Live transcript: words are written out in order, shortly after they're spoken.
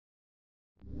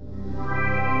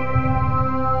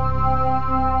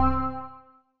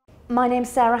My name's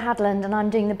Sarah Hadland and I'm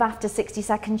doing the BAFTA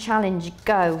 60-second challenge.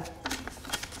 Go.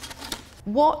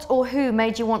 What or who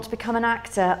made you want to become an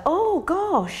actor? Oh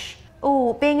gosh.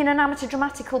 Oh, being in an amateur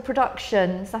dramatical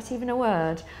production, is that even a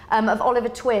word? Of Oliver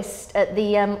Twist at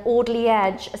the Audley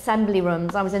Edge Assembly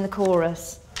Rooms. I was in the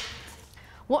chorus.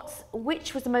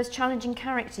 Which was the most challenging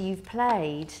character you've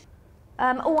played?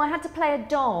 Oh, I had to play a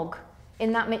dog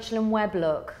in that Mitchell and Webb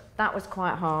Look. That was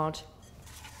quite hard.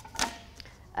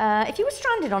 If you were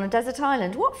stranded on a desert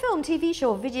island, what film, TV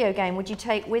show or video game would you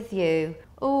take with you?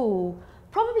 Oh,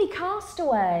 probably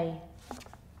Castaway.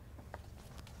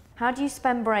 How do you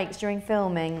spend breaks during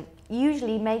filming?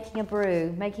 Usually making a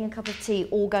brew, making a cup of tea,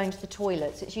 or going to the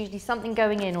toilet. So it's usually something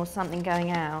going in or something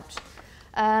going out.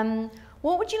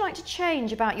 What would you like to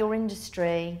change about your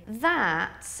industry?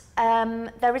 That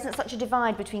there isn't such a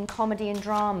divide between comedy and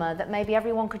drama, that maybe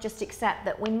everyone could just accept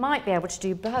that we might be able to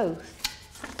do both.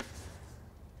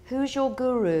 Who's your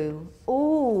guru?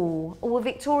 Oh, well,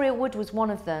 Victoria Wood was one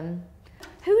of them.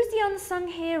 Who's the unsung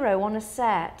hero on a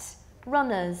set?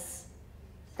 Runners.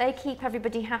 They keep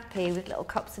everybody happy with little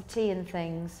cups of tea and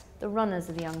things. The runners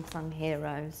are the unsung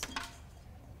heroes.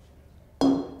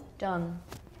 Done.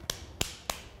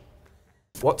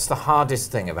 What's the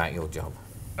hardest thing about your job?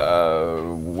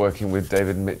 Working with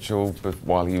David Mitchell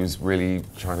while he was really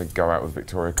trying to go out with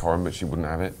Victoria Coren, but she wouldn't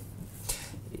have it.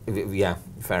 Yeah,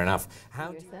 fair enough.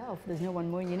 How yourself. There's no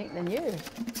one more unique than you.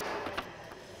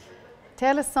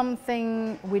 Tell us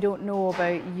something we don't know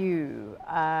about you.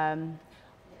 On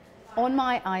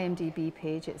my IMDb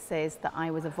page, it says that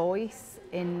I was a voice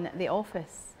in The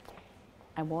Office.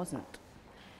 I wasn't.